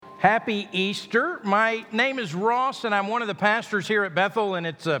Happy Easter. My name is Ross, and I'm one of the pastors here at Bethel, and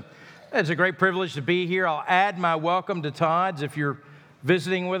it's a great privilege to be here. I'll add my welcome to Todd's. If you're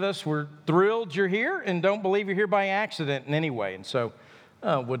visiting with us, we're thrilled you're here and don't believe you're here by accident in any way. And so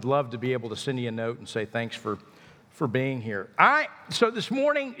would love to be able to send you a note and say thanks for being here. So this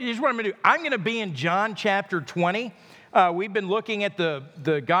morning, here's what I'm going to do. I'm going to be in John chapter 20. We've been looking at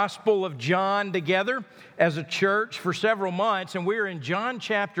the Gospel of John together as a church for several months, and we're in John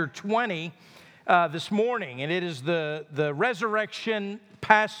chapter 20 this morning, and it is the resurrection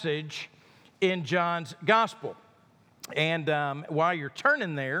passage in John's Gospel. And while you're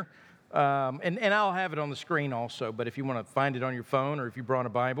turning there, and I'll have it on the screen also, but if you want to find it on your phone or if you brought a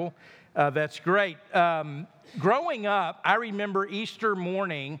Bible, that's great. Growing up, I remember Easter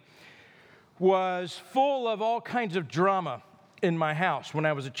morning was full of all kinds of drama in my house when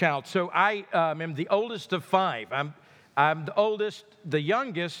I was a child. So I am the oldest of five. I'm the oldest. The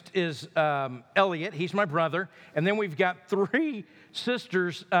youngest is Elliot. He's my brother. And then we've got three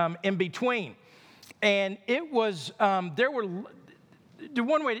sisters in between. And it was, there was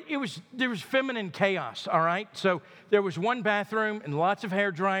feminine chaos, all right? So there was one bathroom and lots of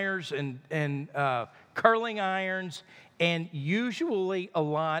hair dryers and curling irons and usually a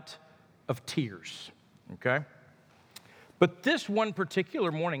lot of tears, okay? But this one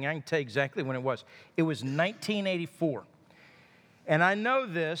particular morning, I can tell you exactly when it was. It was 1984. And I know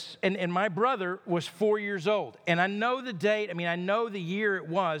this, and my brother was 4 years old. And I know the date, I know the year it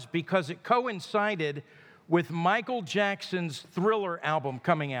was because it coincided with Michael Jackson's Thriller album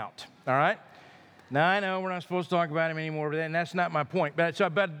coming out, all right? Now, I know we're not supposed to talk about him anymore, and that's not my point. But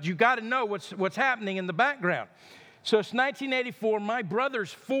you got to know what's happening in the background. So it's 1984. My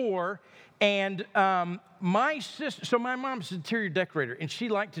brother's 4, and my sister. So my mom's an interior decorator, and she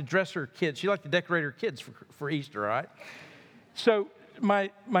liked to dress her kids. She liked to decorate her kids for Easter, all right? So my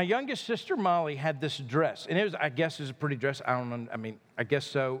youngest sister Molly had this dress, and I guess it was a pretty dress. I don't know. I guess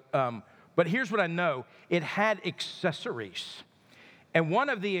so. But here's what I know: it had accessories, and one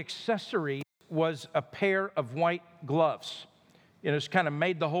of the accessories was a pair of white gloves. It's kind of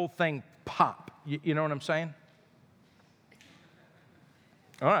made the whole thing pop. You know what I'm saying?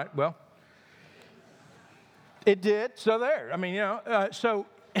 All right, well, it did. So there. So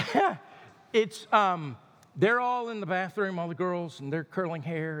it's, they're all in the bathroom, all the girls, and they're curling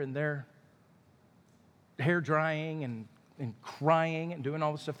hair, and they're hair drying and crying and doing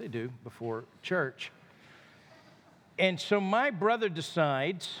all the stuff they do before church. And so my brother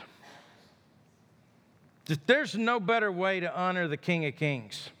decides that there's no better way to honor the King of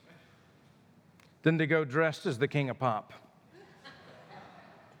Kings than to go dressed as the King of Pop.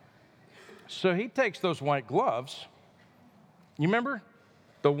 So he takes those white gloves. You remember?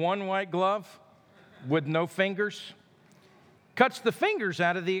 The one white glove with no fingers. Cuts the fingers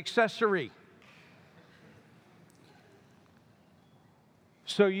out of the accessory.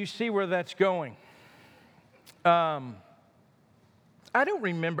 So you see where that's going. I don't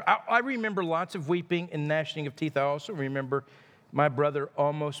remember. I remember lots of weeping and gnashing of teeth. I also remember my brother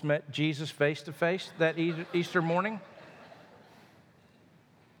almost met Jesus face to face that Easter morning.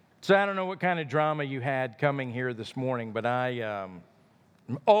 So I don't know what kind of drama you had coming here this morning, but I am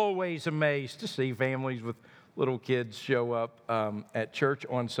always amazed to see families with little kids show up at church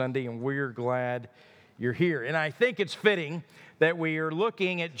on Sunday, and we're glad you're here. And I think it's fitting that we are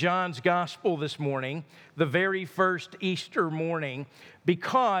looking at John's Gospel this morning, the very first Easter morning,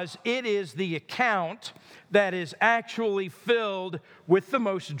 because it is the account that is actually filled with the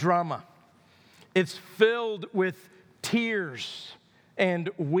most drama. It's filled with tears and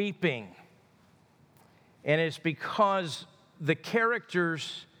weeping. And it's because the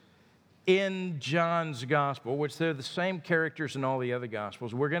characters in John's Gospel, which they're the same characters in all the other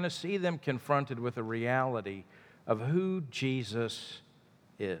Gospels, we're going to see them confronted with a reality of who Jesus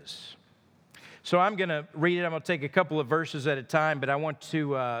is. So I'm going to read it. I'm going to take a couple of verses at a time, but I want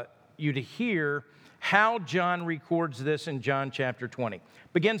you to hear how John records this in John chapter 20. It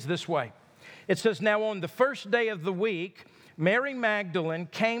begins this way. It says, "Now on the first day of the week, Mary Magdalene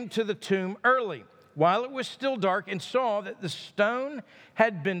came to the tomb early, while it was still dark, and saw that the stone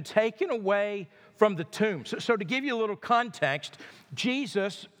had been taken away from the tomb." So to give you a little context,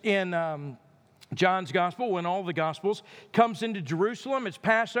 Jesus in John's Gospel, in all the Gospels, comes into Jerusalem. It's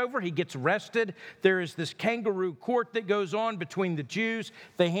Passover. He gets arrested. There is this kangaroo court that goes on between the Jews.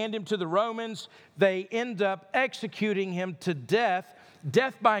 They hand him to the Romans. They end up executing him to death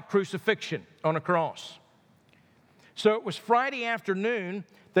by crucifixion on a cross. So it was Friday afternoon.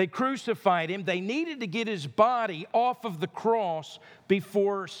 They crucified him. They needed to get his body off of the cross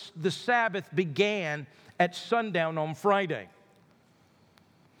before the Sabbath began at sundown on Friday.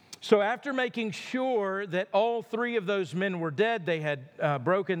 So after making sure that all three of those men were dead, they had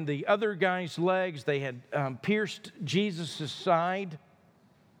broken the other guy's legs, they had pierced Jesus' side,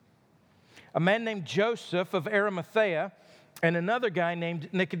 a man named Joseph of Arimathea and another guy named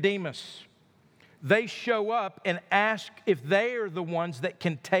Nicodemus, they show up and ask if they are the ones that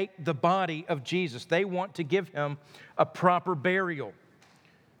can take the body of Jesus. They want to give him a proper burial.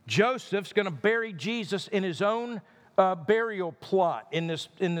 Joseph's going to bury Jesus in his own burial plot. In this,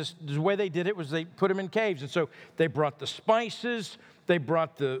 the way they did it was they put him in caves. And so they brought the spices, they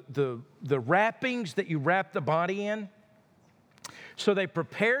brought the wrappings that you wrap the body in. So they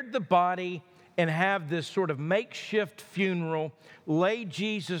prepared the body and have this sort of makeshift funeral, lay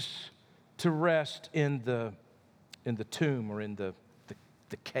Jesus to rest in the tomb or in the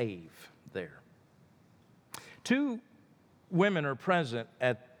cave there. Two women are present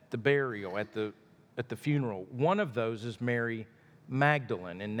at the burial, at the funeral. One of those is Mary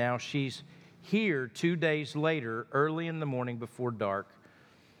Magdalene, and now she's here 2 days later, early in the morning before dark,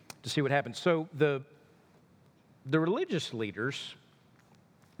 to see what happened. So the religious leaders,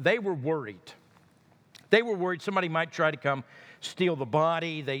 they were worried. They were worried somebody might try to come steal the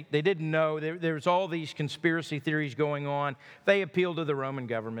body. They didn't know. There was all these conspiracy theories going on. They appealed to the Roman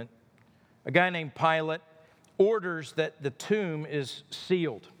government. A guy named Pilate orders that the tomb is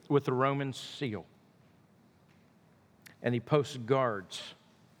sealed with the Roman seal. And he posts guards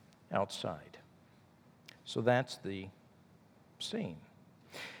outside. So that's the scene.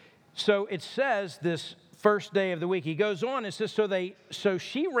 So it says this first day of the week. He goes on and says, so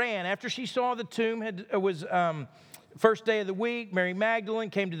she ran after she saw the tomb was first day of the week. Mary Magdalene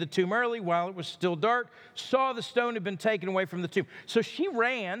came to the tomb early while it was still dark, saw the stone had been taken away from the tomb. So she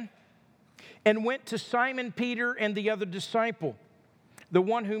ran and went to Simon Peter and the other disciple, the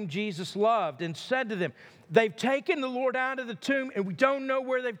one whom Jesus loved, and said to them, "They've taken the Lord out of the tomb, and we don't know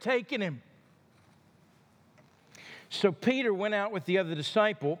where they've taken him." So Peter went out with the other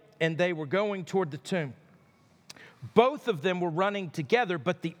disciple, and they were going toward the tomb. Both of them were running together,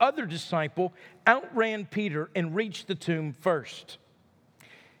 but the other disciple outran Peter and reached the tomb first.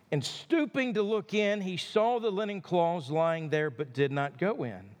 And stooping to look in, he saw the linen cloths lying there, but did not go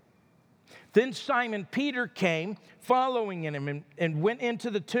in. Then Simon Peter came, following in him, and went into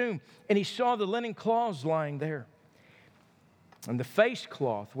the tomb, and he saw the linen cloths lying there, and the face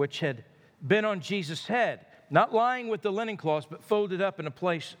cloth which had been on Jesus' head, not lying with the linen cloths, but folded up in a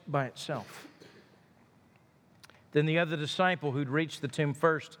place by itself. Then the other disciple who'd reached the tomb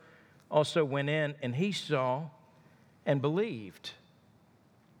first also went in, and he saw and believed.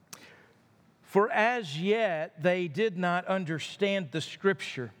 For as yet they did not understand the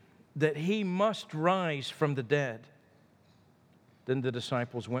scripture that he must rise from the dead. Then the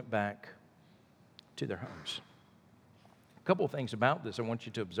disciples went back to their homes. A couple of things about this I want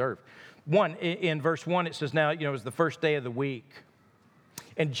you to observe. One, in verse 1, it says, now, it was the first day of the week.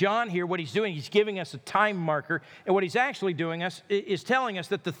 And John here, what he's doing, he's giving us a time marker. And what he's actually doing is telling us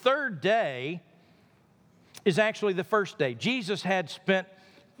that the third day is actually the first day. Jesus had spent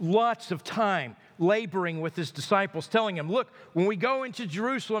lots of time laboring with his disciples, telling them, look, when we go into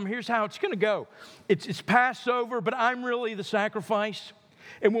Jerusalem, here's how it's going to go. It's Passover, but I'm really the sacrifice.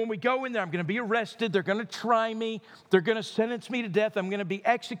 And when we go in there, I'm going to be arrested. They're going to try me. They're going to sentence me to death. I'm going to be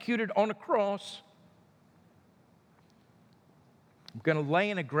executed on a cross. I'm going to lay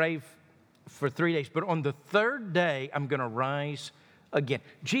in a grave for 3 days. But on the third day, I'm going to rise again.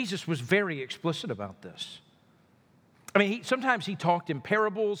 Jesus was very explicit about this. I mean, sometimes he talked in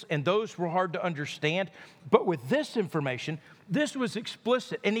parables, and those were hard to understand. But with this information, this was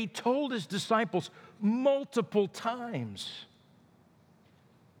explicit. And he told his disciples multiple times.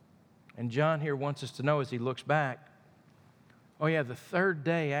 And John here wants us to know as he looks back, oh yeah, the third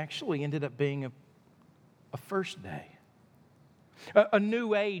day actually ended up being a first day. A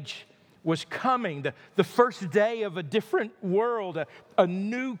new age was coming, the first day of a different world, a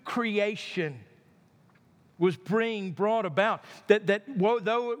new creation was being brought about. That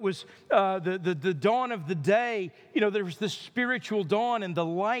though it was the dawn of the day, there was this spiritual dawn, and the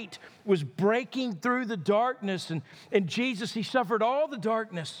light was breaking through the darkness. And Jesus, he suffered all the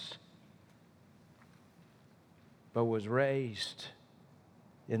darkness, but was raised.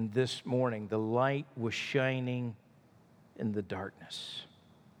 In this morning, the light was shining in the darkness.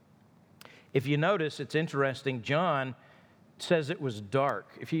 If you notice, it's interesting, John says it was dark.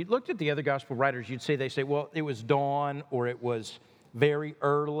 If you looked at the other gospel writers, they say, well, it was dawn or it was very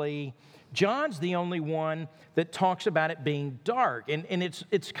early. John's the only one that talks about it being dark. And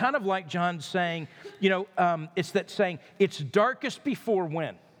it's kind of like John saying, it's that saying, it's darkest before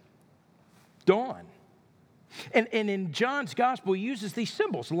when? Dawn. And in John's gospel, he uses these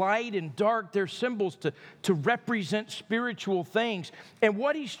symbols, light and dark. They're symbols to represent spiritual things. And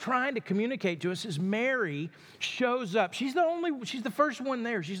what he's trying to communicate to us is Mary shows up. She's the first one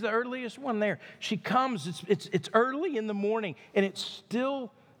there. She's the earliest one there. She comes, it's early in the morning, and it's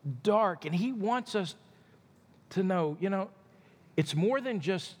still dark. And he wants us to know, it's more than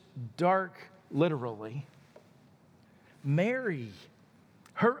just dark literally. Mary,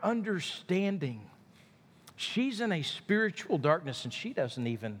 her understanding, she's in a spiritual darkness and she doesn't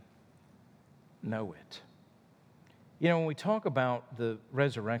even know it. When we talk about the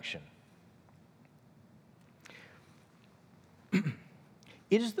resurrection, it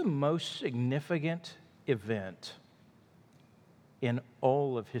is the most significant event in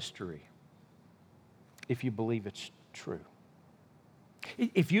all of history, if you believe it's true.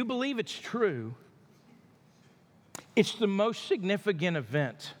 If you believe it's true, it's the most significant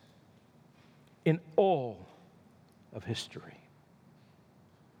event in all of history.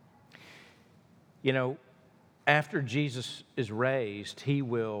 After Jesus is raised, he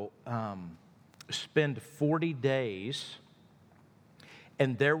will spend 40 days,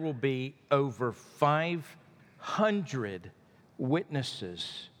 and there will be over 500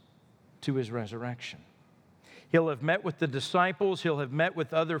 witnesses to his resurrection. He'll have met with the disciples. He'll have met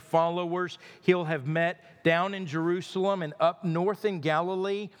with other followers. He'll have met down in Jerusalem and up north in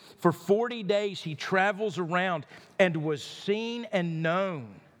Galilee. For 40 days, he travels around and was seen and known.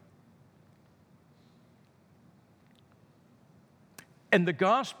 And the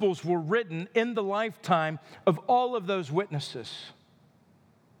Gospels were written in the lifetime of all of those witnesses.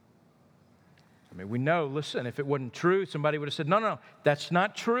 We know, listen, if it wasn't true, somebody would have said, no, that's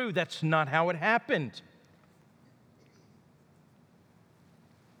not true. That's not how it happened.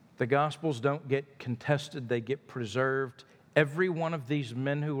 The Gospels don't get contested, they get preserved. Every one of these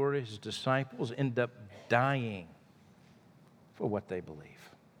men who were his disciples end up dying for what they believe.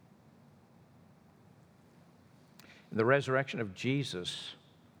 The resurrection of Jesus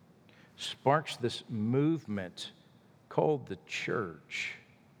sparks this movement called the church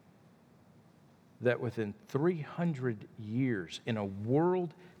that within 300 years, in a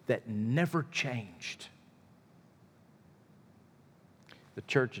world that never changed, the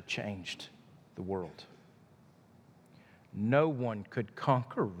church had changed the world. No one could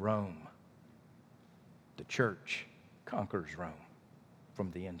conquer Rome. The church conquers Rome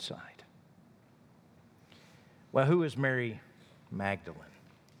from the inside. Well, who is Mary Magdalene?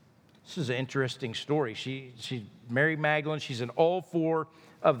 This is an interesting story. She's Mary Magdalene. She's in all 4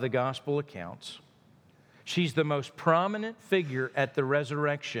 of the gospel accounts. She's the most prominent figure at the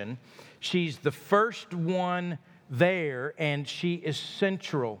resurrection. She's the first one there, and she is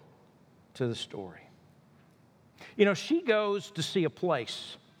central to the story. She goes to see a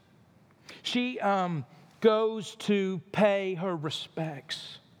place. She goes to pay her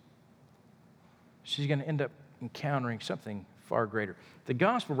respects. She's going to end up encountering something far greater. The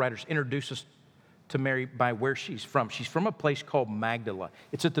gospel writers introduce us to Mary by where she's from. She's from a place called Magdala.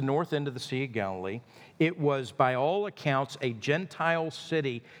 It's at the north end of the Sea of Galilee. It was, by all accounts, a Gentile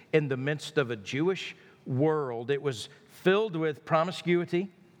city in the midst of a Jewish world. It was filled with promiscuity.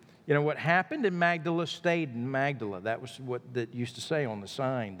 What happened in Magdala stayed in Magdala. That was what that used to say on the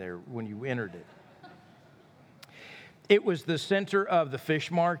sign there when you entered it. It was the center of the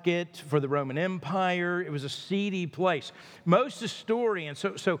fish market for the Roman Empire. It was a seedy place. Most historians,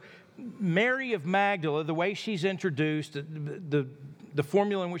 so Mary of Magdala, the way she's introduced, the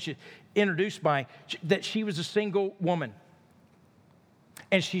formula in which she's introduced by, that she was a single woman.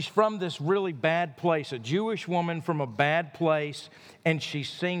 And she's from this really bad place, a Jewish woman from a bad place, and she's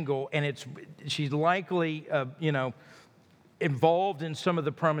single, and she's likely, involved in some of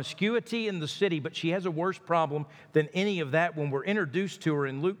the promiscuity in the city, but she has a worse problem than any of that when we're introduced to her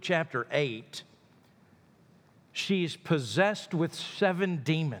in Luke chapter 8. She's possessed with 7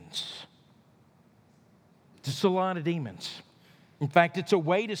 demons. It's a lot of demons. In fact, it's a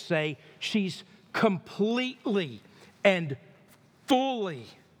way to say she's completely and fully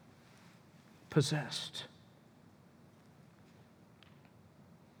possessed.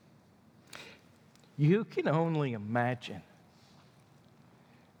 You can only imagine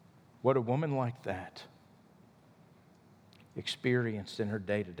what a woman like that experienced in her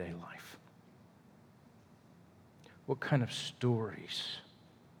day-to-day life. What kind of stories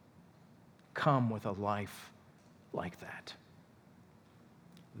come with a life like that?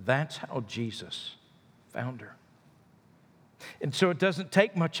 That's how Jesus found her. And so it doesn't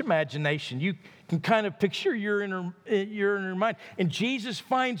take much imagination. You can kind of picture you're in her mind. And Jesus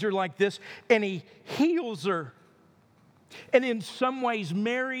finds her like this, and he heals her. And in some ways,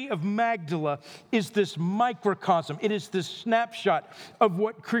 Mary of Magdala is this microcosm. It is this snapshot of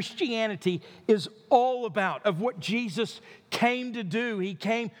what Christianity is all about, of what Jesus came to do. He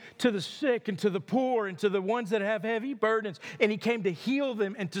came to the sick and to the poor and to the ones that have heavy burdens, and He came to heal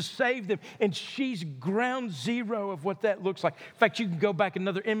them and to save them. And she's ground zero of what that looks like. In fact, you can go back.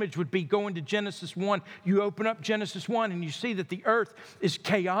 Another image would be going to Genesis 1. You open up Genesis 1 and you see that the earth is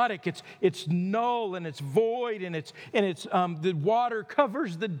chaotic. It's null and it's void, and the water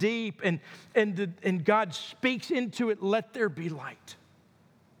covers the deep, and God speaks into it, "Let there be light,"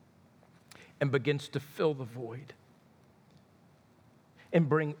 and begins to fill the void and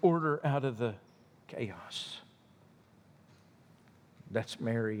bring order out of the chaos. That's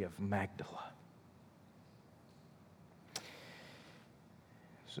Mary of Magdala.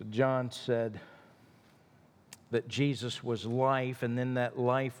 So John said that Jesus was life, and then that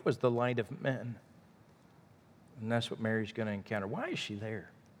life was the light of men. And that's what Mary's going to encounter. Why is she there?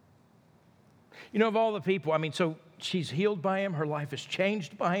 You know, of all the people, so she's healed by Him. Her life is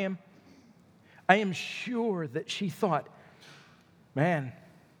changed by Him. I am sure that she thought, man,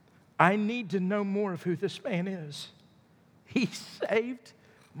 I need to know more of who this man is. He saved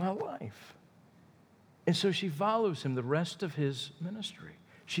my life. And so she follows Him the rest of His ministry.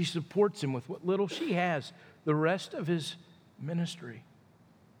 She supports Him with what little she has the rest of His ministry.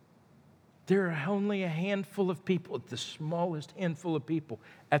 There are only a handful of people, the smallest handful of people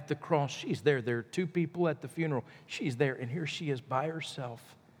at the cross. She's there. There are 2 people at the funeral. She's there, and here she is by herself.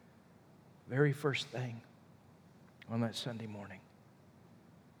 Very first thing on that Sunday morning.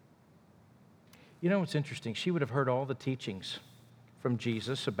 You know what's interesting? She would have heard all the teachings from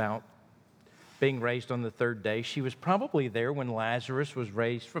Jesus about being raised on the 3rd day. She was probably there when Lazarus was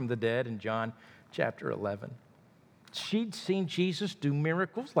raised from the dead in John chapter 11. She'd seen Jesus do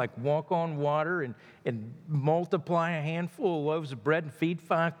miracles like walk on water and multiply a handful of loaves of bread and feed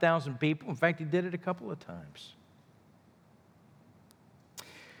 5,000 people. In fact, He did it a couple of times.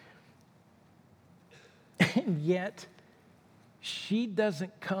 And yet, she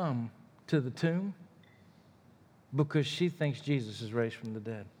doesn't come to the tomb because she thinks Jesus is raised from the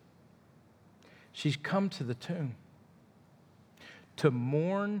dead. She's come to the tomb to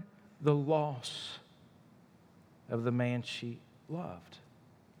mourn the loss of the man she loved,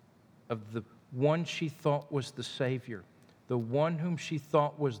 of the one she thought was the Savior, the one whom she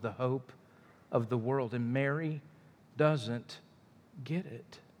thought was the hope of the world. And Mary doesn't get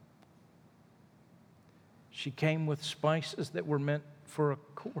it. She came with spices that were meant for a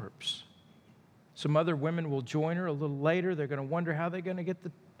corpse. Some other women will join her a little later. They're going to wonder how they're going to get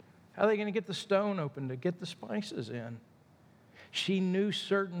the stone open to get the spices in. She knew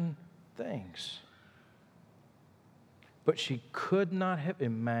certain things, but she could not have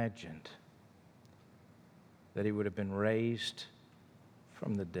imagined that He would have been raised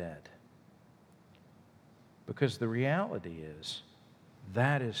from the dead. Because the reality is,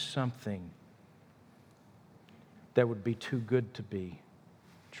 that is something that would be too good to be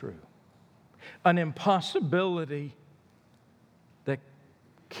true. An impossibility that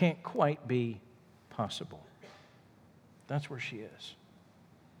can't quite be possible. That's where she is.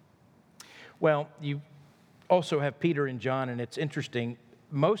 Well, you also have Peter and John, and it's interesting.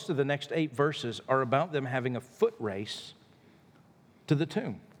 Most of the next 8 verses are about them having a foot race to the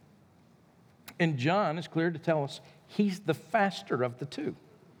tomb. And John is clear to tell us he's the faster of the two.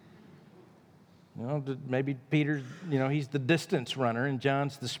 You know, maybe Peter's, he's the distance runner and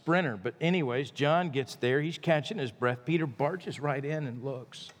John's the sprinter. But anyways, John gets there. He's catching his breath. Peter barges right in and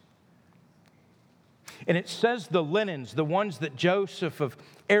looks. And it says the linens, the ones that Joseph of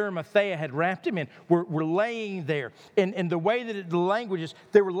Arimathea had wrapped him in, were laying there. And the way that the language is,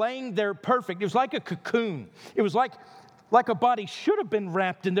 they were laying there perfect. It was like a cocoon. It was like a body should have been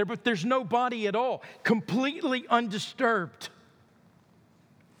wrapped in there, but there's no body at all. Completely undisturbed.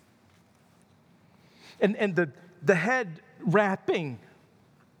 And the head wrapping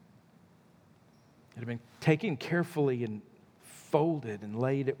had been taken carefully and folded and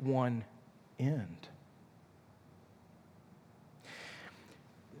laid at one end.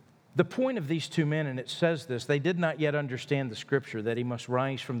 The point of these two men, and it says this, they did not yet understand the scripture that He must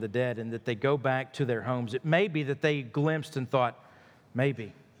rise from the dead and that they go back to their homes. It may be that they glimpsed and thought,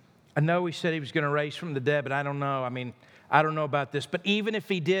 maybe. I know He said He was going to rise from the dead, but I don't know. I don't know about this. But even if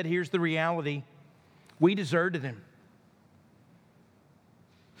He did, here's the reality. We deserted Him.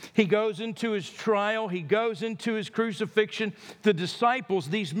 He goes into His trial. He goes into His crucifixion. The disciples,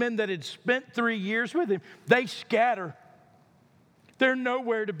 these men that had spent 3 years with Him, they scatter. They're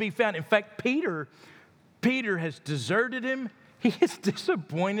nowhere to be found. In fact, Peter has deserted Him. He has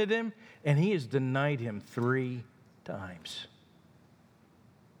disappointed Him. And he has denied Him 3 times.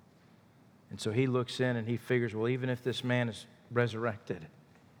 And so he looks in and he figures, well, even if this man is resurrected,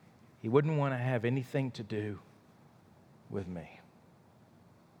 he wouldn't want to have anything to do with me.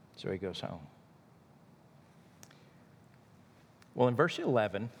 So he goes home. Well, in verse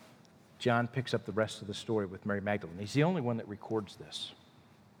 11, John picks up the rest of the story with Mary Magdalene. He's the only one that records this.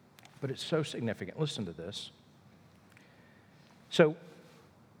 But it's so significant. Listen to this. So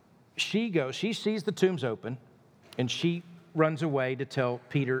she sees the tombs open, and she runs away to tell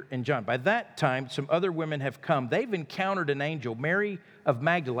Peter and John. By that time, some other women have come. They've encountered an angel. Mary of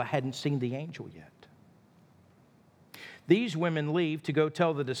Magdala hadn't seen the angel yet. These women leave to go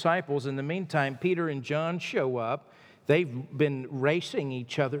tell the disciples. In the meantime, Peter and John show up. They've been racing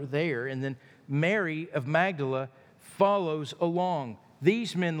each other there. And then Mary of Magdala follows along.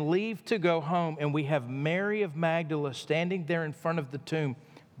 These men leave to go home, and we have Mary of Magdala standing there in front of the tomb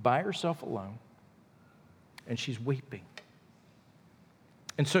by herself alone, and she's weeping.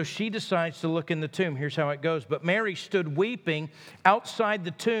 And so she decides to look in the tomb. Here's how it goes. But Mary stood weeping outside the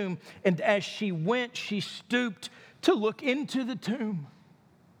tomb, and as she went, she stooped to look into the tomb.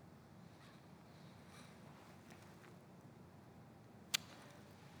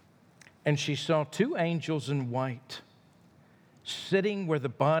 And she saw two angels in white sitting where the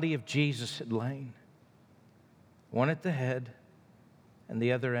body of Jesus had lain, one at the head and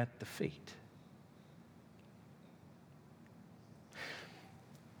the other at the feet.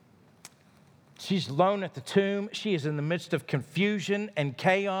 She's alone at the tomb. She is in the midst of confusion and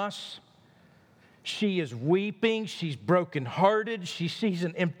chaos. She is weeping. She's brokenhearted. She sees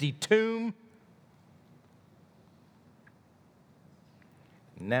an empty tomb.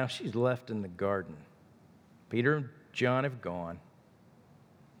 Now she's left in the garden. Peter and John have gone.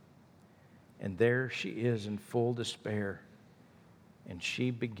 And there she is in full despair. And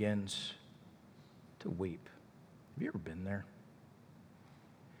she begins to weep. Have you ever been there?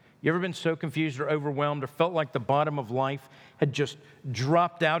 You ever been so confused or overwhelmed or felt like the bottom of life had just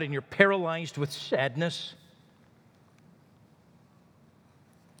dropped out and you're paralyzed with sadness?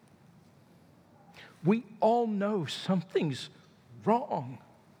 We all know something's wrong.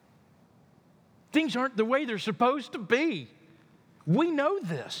 Things aren't the way they're supposed to be. We know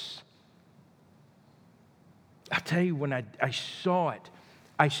this. I'll tell you, when I saw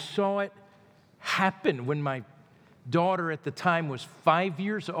it happen when my daughter at the time was 5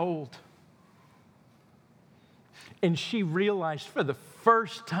 years old. And she realized for the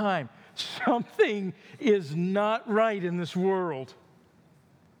first time something is not right in this world.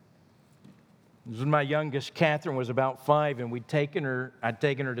 This was my youngest, Catherine, was about 5, and I'd taken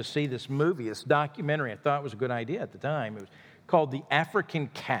her to see this movie, this documentary. I thought it was a good idea at the time. It was called The African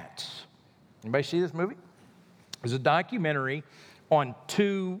Cats. Anybody see this movie? It was a documentary on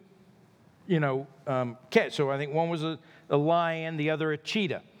two, cats. So I think one was a lion, the other a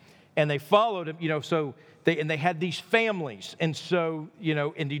cheetah. And they followed him, so they had these families. And so,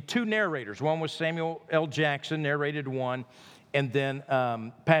 and the two narrators. One was Samuel L. Jackson, narrated one, and then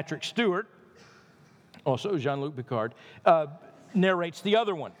Patrick Stewart, also Jean-Luc Picard, narrates the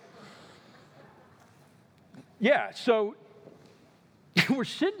other one. Yeah, so we're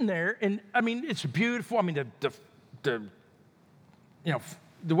sitting there, and it's beautiful.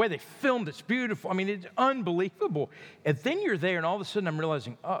 The way they filmed it's beautiful. It's unbelievable. And then you're there, and all of a sudden I'm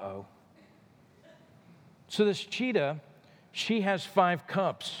realizing, uh-oh. So this cheetah, she has 5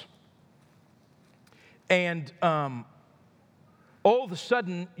 cubs. And all of a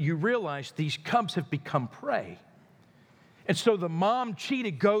sudden you realize these cubs have become prey. And so the mom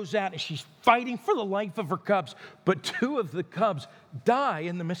cheetah goes out, and she's fighting for the life of her cubs. But 2 of the cubs die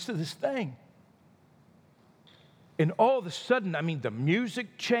in the midst of this thing. And all of a sudden, the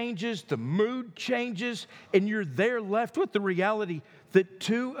music changes, the mood changes, and you're there left with the reality that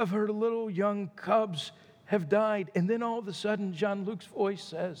 2 of her little young cubs have died. And then all of a sudden, Jean-Luc's voice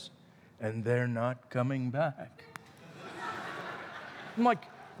says, and they're not coming back. I'm like,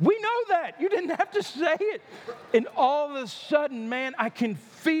 we know that. You didn't have to say it. And all of a sudden, man, I can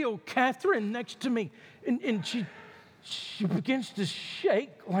feel Catherine next to me. And she begins to shake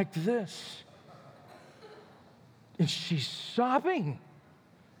like this. And she's sobbing.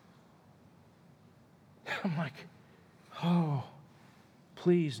 I'm like, oh,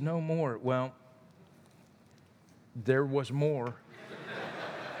 please, no more. Well, there was more.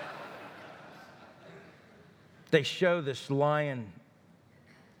 They show this lion.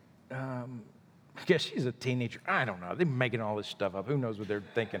 I guess she's a teenager. I don't know. They're making all this stuff up. Who knows what they're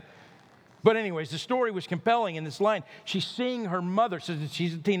thinking? But anyways, the story was compelling in this line. She's seeing her mother, so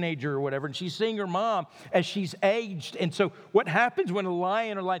she's a teenager or whatever, and she's seeing her mom as she's aged. And so what happens when a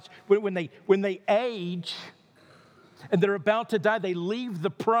lion or lions, when they age, and they're about to die. They leave the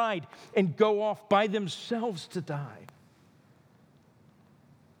bride and go off by themselves to die.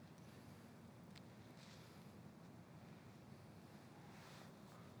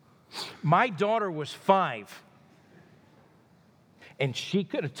 My daughter was 5, and she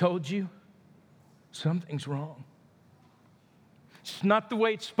could have told you something's wrong. It's not the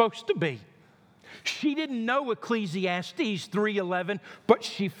way it's supposed to be. She didn't know Ecclesiastes 3:11, but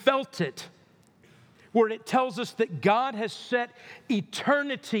she felt it, where it tells us that God has set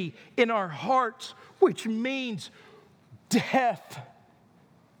eternity in our hearts, which means death.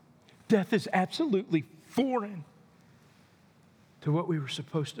 Death is absolutely foreign to what we were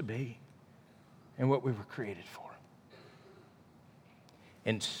supposed to be and what we were created for.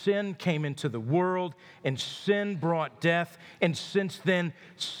 And sin came into the world, and sin brought death. And since then,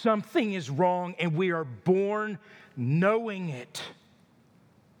 something is wrong, and we are born knowing it.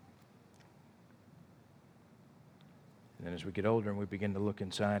 And then as we get older and we begin to look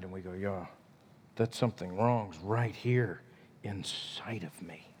inside and we go, yeah, that's something wrong's right here inside of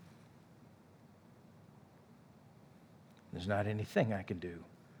me. There's not anything I can do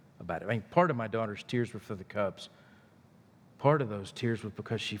about it. I mean, part of my daughter's tears were for the Cubs. Part of those tears was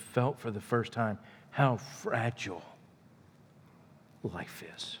because she felt for the first time how fragile life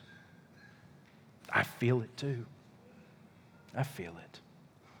is. I feel it too. I feel it.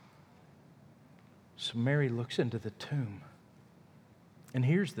 So Mary looks into the tomb. And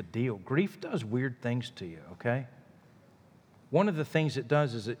here's the deal. Grief does weird things to you, okay? One of the things it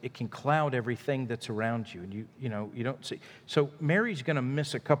does is it can cloud everything that's around you, and you don't see. So Mary's going to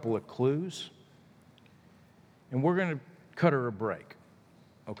miss a couple of clues, and we're going to cut her a break,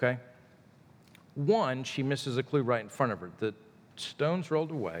 okay? One, she misses a clue right in front of her. The stone's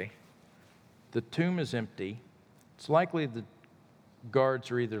rolled away. The tomb is empty. It's likely the guards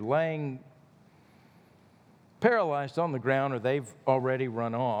are either laying paralyzed on the ground or they've already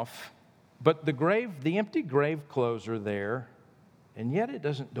run off. But the empty grave clothes are there, and yet it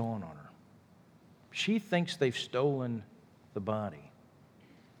doesn't dawn on her. She thinks they've stolen the body.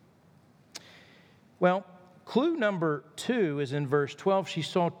 Well, clue number 2 is in verse 12. She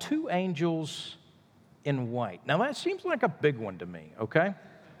saw 2 angels in white. Now, that seems like a big one to me, okay?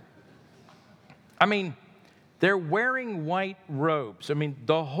 I mean, they're wearing white robes. I mean,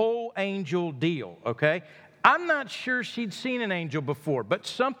 the whole angel deal, okay? I'm not sure she'd seen an angel before, but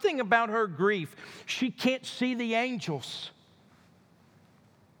something about her grief, she can't see the angels.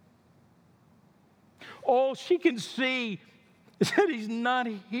 All she can see is that he's not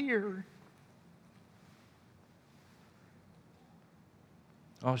here.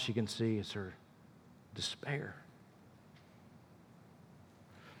 All she can see is her despair.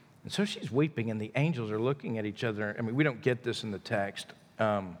 And so she's weeping, and the angels are looking at each other. I mean, we don't get this in the text.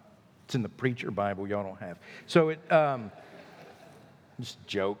 It's in the Preacher Bible y'all don't have. So just a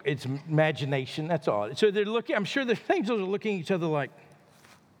joke. It's imagination, that's all. So they're looking, I'm sure the angels are looking at each other like,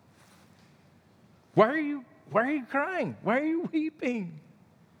 why are you crying? Why are you weeping?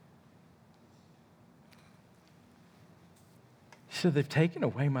 He said, they've taken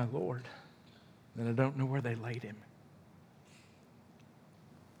away my Lord, and I don't know where they laid him.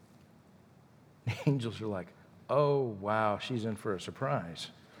 The angels are like, oh, wow, she's in for a surprise.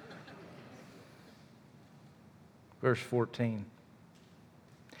 Verse 14.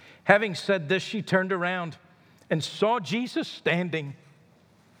 Having said this, she turned around and saw Jesus standing.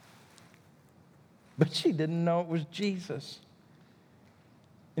 But she didn't know it was Jesus.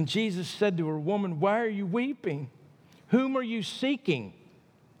 And Jesus said to her, woman, why are you weeping? Whom are you seeking?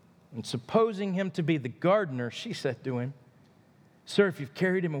 And supposing him to be the gardener, she said to him, sir, if you've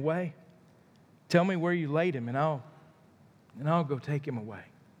carried him away, tell me where you laid him, and I'll go take him away.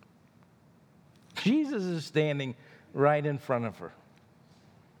 Jesus is standing right in front of her.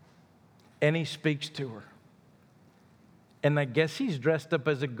 And he speaks to her. And I guess he's dressed up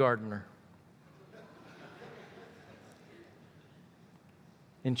as a gardener.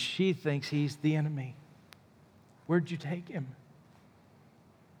 And she thinks he's the enemy. Where'd you take him?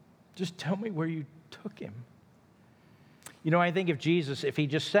 Just tell me where you took him. You know, I think if he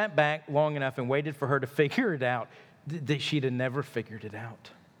just sat back long enough and waited for her to figure it out, that she'd have never figured it out.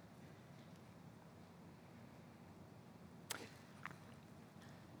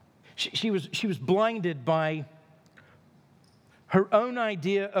 She was blinded by her own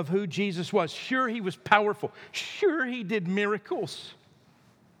idea of who Jesus was. Sure, he was powerful. Sure, he did miracles.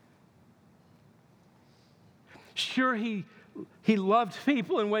 Sure, he loved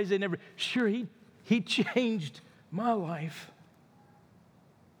people in ways they never. Sure, he changed my life.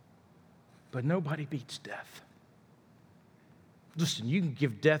 But nobody beats death. Listen, you can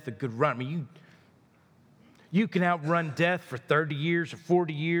give death a good run. I mean, You can outrun death for 30 years or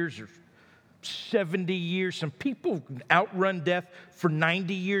 40 years or 70 years. Some people outrun death for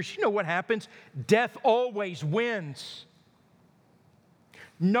 90 years. You know what happens? Death always wins.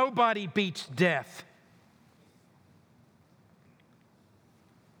 Nobody beats death.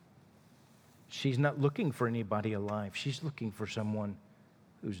 She's not looking for anybody alive. She's looking for someone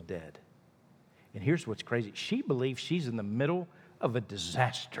who's dead. And here's what's crazy. She believes she's in the middle of a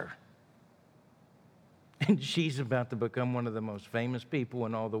disaster. And she's about to become one of the most famous people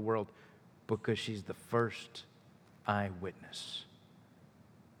in all the world because she's the first eyewitness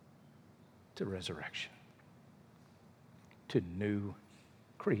to resurrection, to new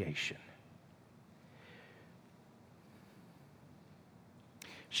creation.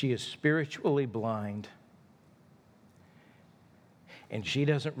 She is spiritually blind, and she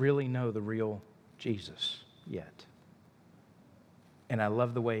doesn't really know the real Jesus yet. And I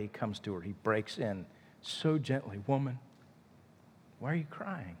love the way he comes to her. He breaks in so gently. Woman, why are you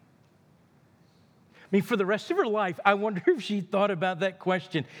crying? I mean, for the rest of her life, I wonder if she thought about that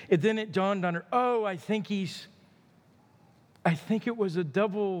question. And then it dawned on her, oh, I think it was a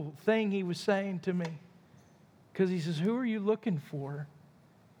double thing he was saying to me. Because he says, who are you looking for?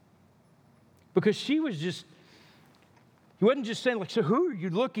 Because he wasn't just saying, like, so who are you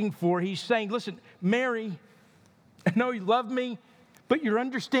looking for? He's saying, listen, Mary, I know you love me, but your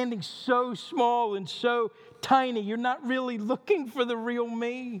understanding's so small and so tiny. You're not really looking for the real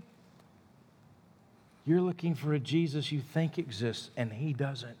me. You're looking for a Jesus you think exists, and he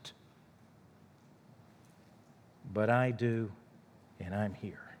doesn't. But I do, and I'm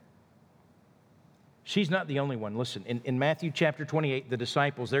here. She's not the only one. Listen, in Matthew chapter 28, the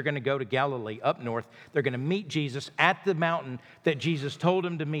disciples, they're going to go to Galilee up north. They're going to meet Jesus at the mountain that Jesus told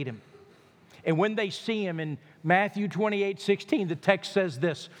them to meet him. And when they see him in Matthew 28:16, the text says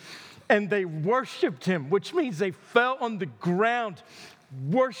this, and they worshiped him, which means they fell on the ground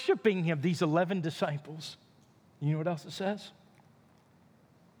worshiping him, these 11 disciples. You know what else it says?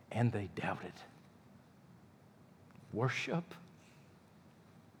 And they doubted. Worship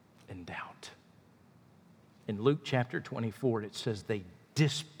and doubt. In Luke chapter 24, it says they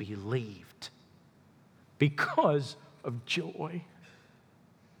disbelieved because of joy.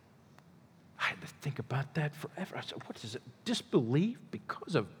 I had to think about that forever. I said, what is it? Disbelieve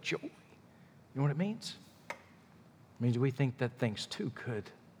because of joy. You know what it means? It means we think that thing's too good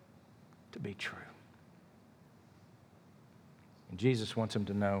to be true. And Jesus wants them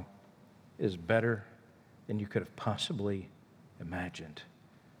to know it is better than you could have possibly imagined.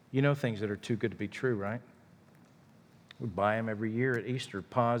 You know things that are too good to be true, right? We buy them every year at Easter,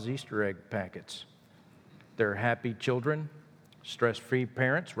 Pa's Easter egg packets. They're happy children, stress-free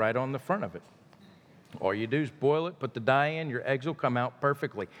parents right on the front of it. All you do is boil it, put the dye in, your eggs will come out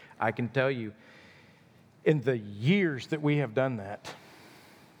perfectly. I can tell you, in the years that we have done that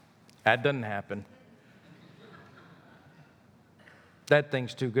doesn't happen. That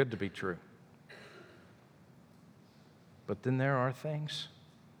thing's too good to be true. But then there are things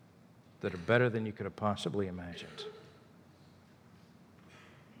that are better than you could have possibly imagined.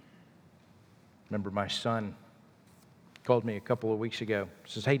 Remember, my son called me a couple of weeks ago.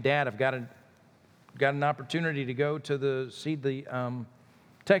 He says, hey, Dad, I've got an opportunity to go to see the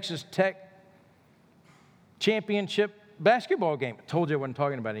Texas Tech championship basketball game. I told you I wasn't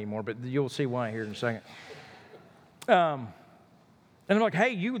talking about it anymore, but you'll see why here in a second. And I'm like,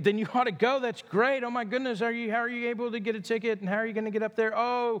 hey, then you ought to go. That's great. Oh, my goodness, how are you able to get a ticket, and how are you going to get up there?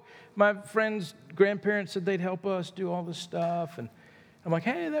 Oh, my friend's grandparents said they'd help us do all this stuff. And I'm like,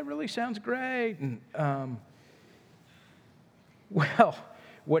 hey, that really sounds great. And, well,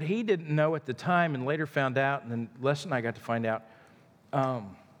 what he didn't know at the time and later found out, and then Les and I got to find out,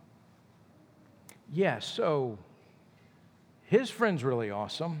 so his friend's really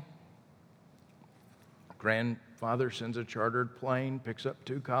awesome. Grandfather sends a chartered plane, picks up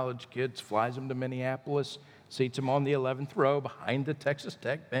 2 college kids, flies them to Minneapolis, seats them on the 11th row behind the Texas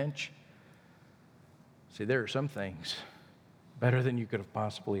Tech bench. See, there are some things better than you could have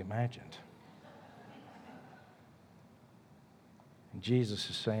possibly imagined. And Jesus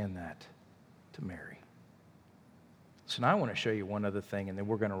is saying that to Mary. So now I want to show you one other thing, and then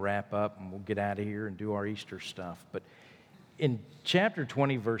we're going to wrap up, and we'll get out of here and do our Easter stuff. But in chapter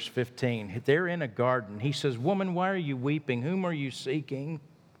 20, verse 15, they're in a garden. He says, woman, why are you weeping? Whom are you seeking?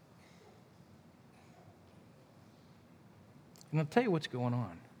 And I'll tell you what's going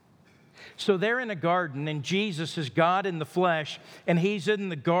on. So they're in a garden, and Jesus is God in the flesh, and he's in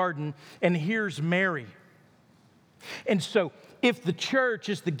the garden, and here's Mary. And so if the church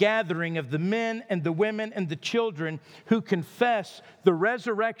is the gathering of the men and the women and the children who confess the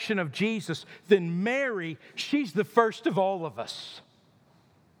resurrection of Jesus, then Mary, she's the first of all of us.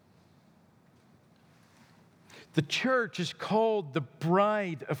 The church is called the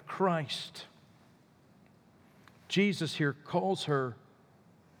bride of Christ. Jesus here calls her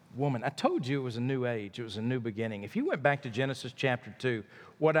woman. I told you it was a new age. It was a new beginning. If you went back to Genesis chapter 2,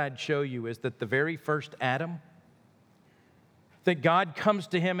 what I'd show you is that the very first Adam, that God comes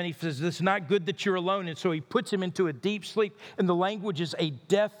to him and he says, it's not good that you're alone. And so he puts him into a deep sleep. And the language is a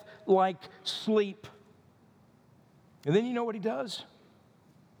death-like sleep. And then you know what he does?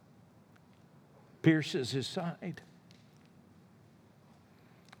 Pierces his side.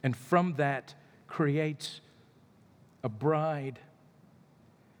 And from that creates a bride,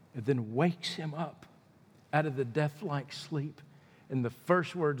 and then wakes him up out of the death-like sleep. And the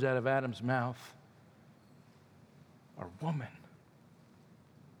first words out of Adam's mouth are woman.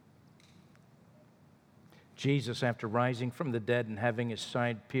 Jesus, after rising from the dead and having his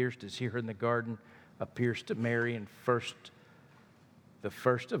side pierced, is here in the garden, appears to Mary, and the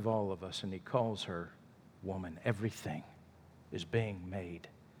first of all of us, and he calls her woman. Everything is being made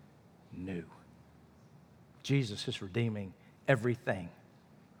new. Jesus is redeeming everything.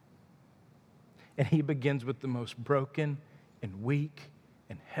 And he begins with the most broken and weak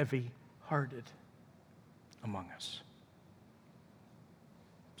and heavy-hearted among us.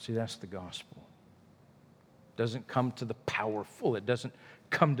 See, that's the gospel. It doesn't come to the powerful. It doesn't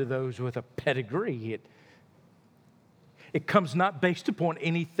come to those with a pedigree. It comes not based upon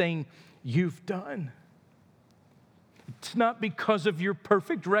anything you've done. It's not because of your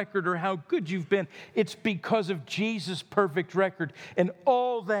perfect record or how good you've been. It's because of Jesus' perfect record and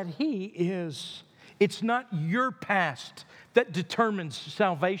all that he is. It's not your past that determines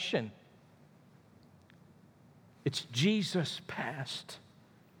salvation. It's Jesus' past.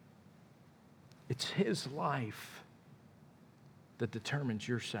 It's his life that determines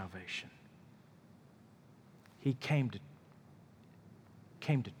your salvation. He came to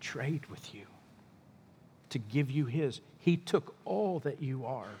trade with you, to give you his. He took all that you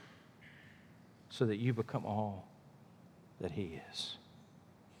are so that you become all that he is.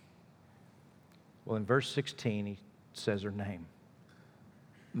 Well, in verse 16, he says her name,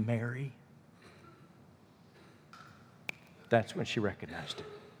 Mary. That's when she recognized him.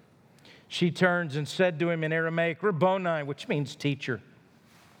 She turns and said to him in Aramaic, Rabboni, which means teacher.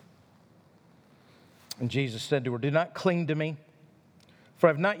 And Jesus said to her, do not cling to me, for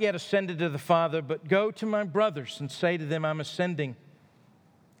I have not yet ascended to the Father, but go to my brothers and say to them, I'm ascending.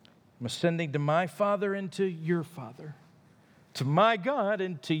 I'm ascending to my Father and to your Father, to my God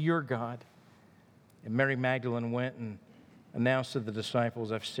and to your God. And Mary Magdalene went and announced to the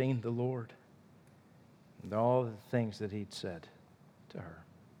disciples, I've seen the Lord. And all the things that he'd said to her.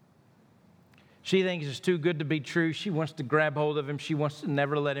 She thinks it's too good to be true. She wants to grab hold of him. She wants to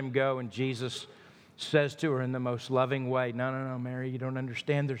never let him go. And Jesus says to her in the most loving way, no, Mary, you don't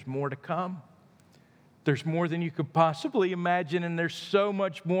understand. There's more to come. There's more than you could possibly imagine, and there's so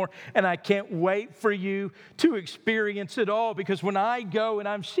much more. And I can't wait for you to experience it all, because when I go and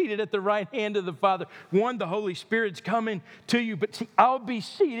I'm seated at the right hand of the Father, one, the Holy Spirit's coming to you, but see, I'll be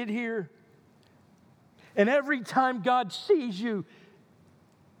seated here. And every time God sees you,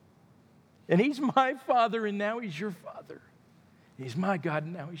 and he's my Father, and now he's your Father. He's my God,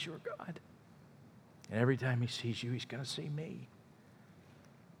 and now he's your God. And every time he sees you, he's going to see me.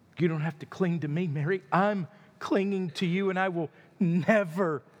 You don't have to cling to me, Mary. I'm clinging to you, and I will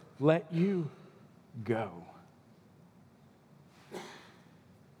never let you go.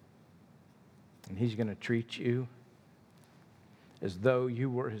 And he's going to treat you as though you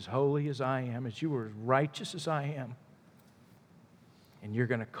were as holy as I am, as you were as righteous as I am. And you're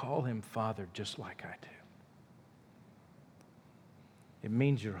going to call him Father just like I do. It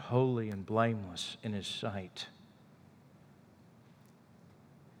means you're holy and blameless in his sight.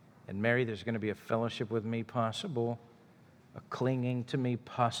 And Mary, there's going to be a fellowship with me possible, a clinging to me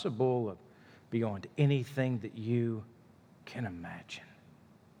possible, beyond anything that you can imagine.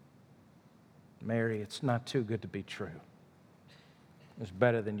 Mary, it's not too good to be true. It's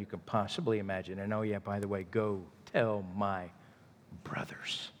better than you could possibly imagine. And oh yeah, by the way, go tell my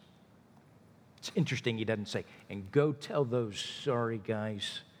brothers. It's interesting he doesn't say, and go tell those sorry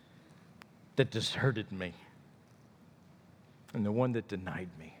guys that deserted me and the one that denied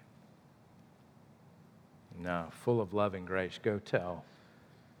me. No, full of love and grace, go tell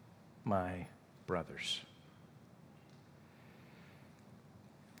my brothers.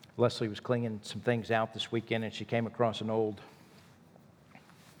 Leslie was cleaning some things out this weekend, and she came across an old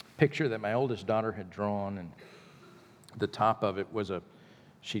picture that my oldest daughter had drawn, and the top of it was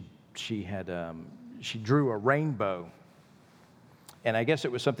she drew a rainbow. And I guess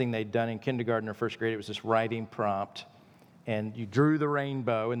it was something they'd done in kindergarten or first grade. It was this writing prompt. And you drew the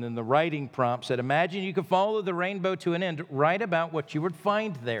rainbow, and then the writing prompt said, imagine you could follow the rainbow to an end. Write about what you would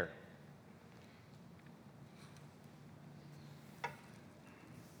find there.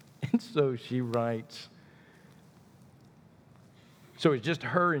 And so she writes. So it's just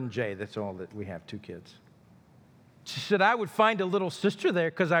her and Jay. That's all that we have, 2 kids. She said, I would find a little sister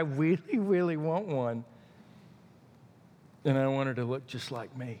there because I really, really want one. And I want her to look just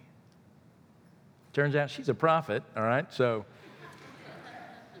like me. Turns out she's a prophet, all right? So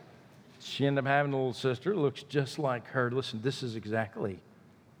she ended up having a little sister, looks just like her. Listen, this is exactly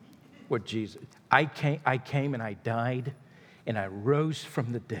what Jesus... I came and I died, and I rose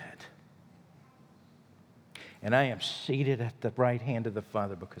from the dead. And I am seated at the right hand of the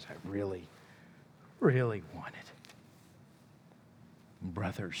Father because I really, really want it.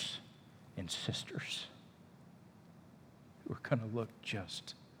 Brothers and sisters who are going to look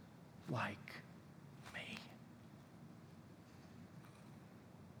just like me.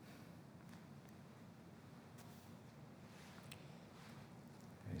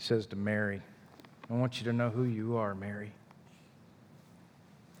 And he says to Mary, I want you to know who you are, Mary.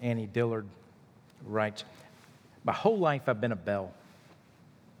 Annie Dillard writes, my whole life I've been a bell.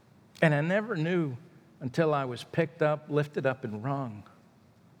 And I never knew until I was picked up, lifted up, and rung.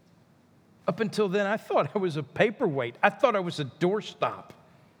 Up until then, I thought I was a paperweight. I thought I was a doorstop.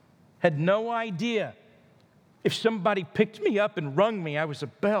 Had no idea. If somebody picked me up and rung me, I was a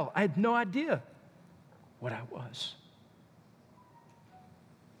bell. I had no idea what I was.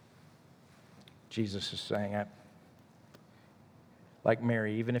 Jesus is saying, like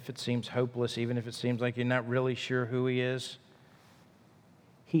Mary, even if it seems hopeless, even if it seems like you're not really sure who he is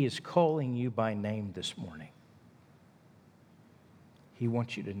calling you by name this morning. He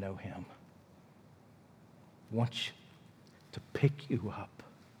wants you to know him. He wants to pick you up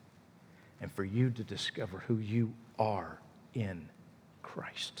and for you to discover who you are in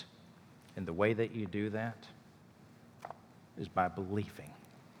Christ. And the way that you do that is by believing.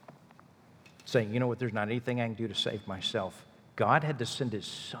 Saying, you know what, there's not anything I can do to save myself. God had to send his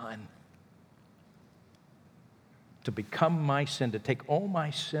son to become my sin, to take all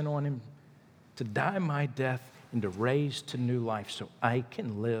my sin on him, to die my death, and to raise to new life so I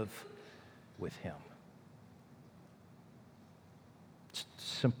can live with him. It's a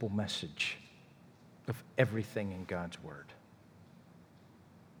simple message of everything in God's word.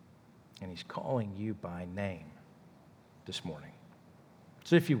 And he's calling you by name this morning.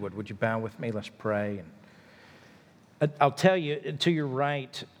 So if you would you bow with me? Let's pray. And I'll tell you, to your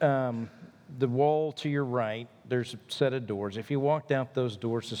right, the wall to your right, there's a set of doors. If you walked out those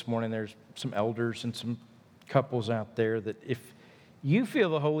doors this morning, there's some elders and some couples out there that if you feel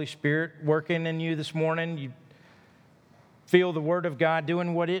the Holy Spirit working in you this morning, you feel the Word of God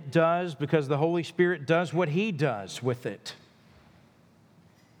doing what it does because the Holy Spirit does what he does with it.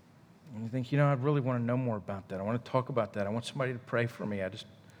 And you think, I really want to know more about that. I want to talk about that. I want somebody to pray for me. I just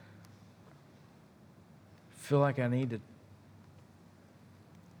feel like I just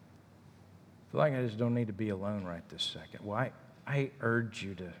don't need to be alone right this second. Well, I urge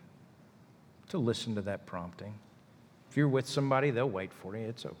you to listen to that prompting. If you're with somebody, they'll wait for you.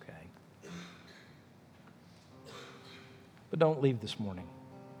 It's okay. But don't leave this morning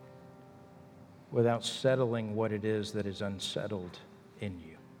without settling what it is that is unsettled in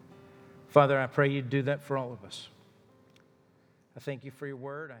you. Father, I pray you do that for all of us. I thank you for your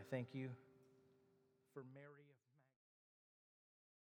word. I thank you for Mary.